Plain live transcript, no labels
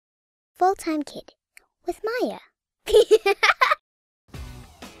full-time kid with Maya.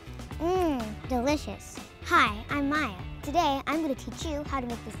 Delicious. Hi, I'm Maya. Today, I'm going to teach you how to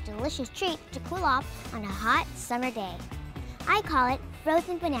make this delicious treat to cool off on a hot summer day. I call it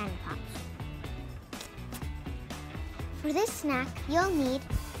frozen banana pops. For this snack, you'll need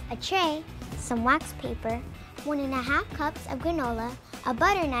a tray, some wax paper, 1.5 cups of granola, a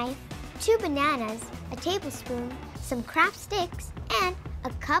butter knife, 2 bananas, a tablespoon, some Kraft sticks, and a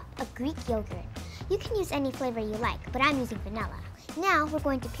cup of Greek yogurt. You can use any flavor you like, but I'm using vanilla. Now we're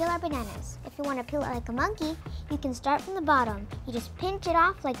going to peel our bananas. If you want to peel it like a monkey, you can start from the bottom. You just pinch it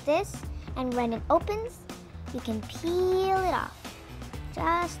off like this, and when it opens, you can peel it off.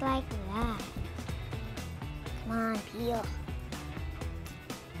 Just like that. Come on, peel.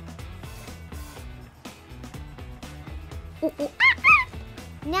 Ooh, ooh, ah, ah.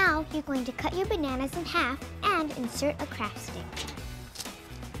 Now you're going to cut your bananas in half and insert a Kraft stick.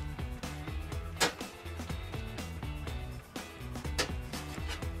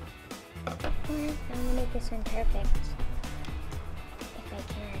 I'm gonna make this one perfect, if I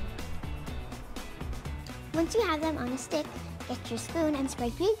can. Once you have them on a stick, get your spoon and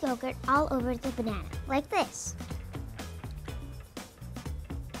spread Greek yogurt all over the banana, like this.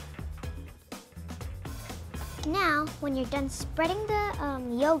 Now, when you're done spreading the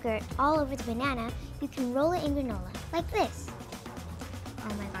yogurt all over the banana, you can roll it in granola, like this.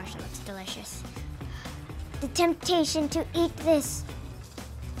 Oh my gosh, that looks delicious. The temptation to eat this.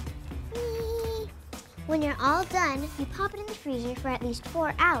 When you're all done, you pop it in the freezer for at least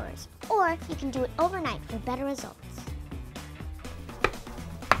 4 hours, or you can do it overnight for better results.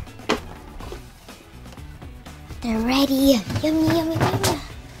 They're ready. Yummy, yummy, yummy.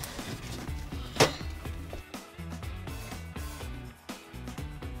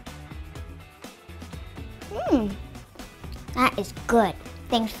 That is good.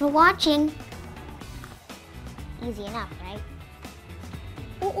 Thanks for watching. Easy enough, right?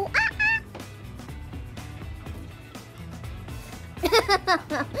 Ooh, ooh, ah, ah.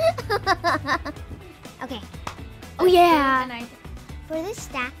 Okay. Oh yeah. For this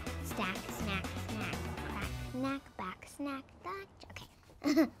snack, snack, crack, snack, back, snack, that. Okay.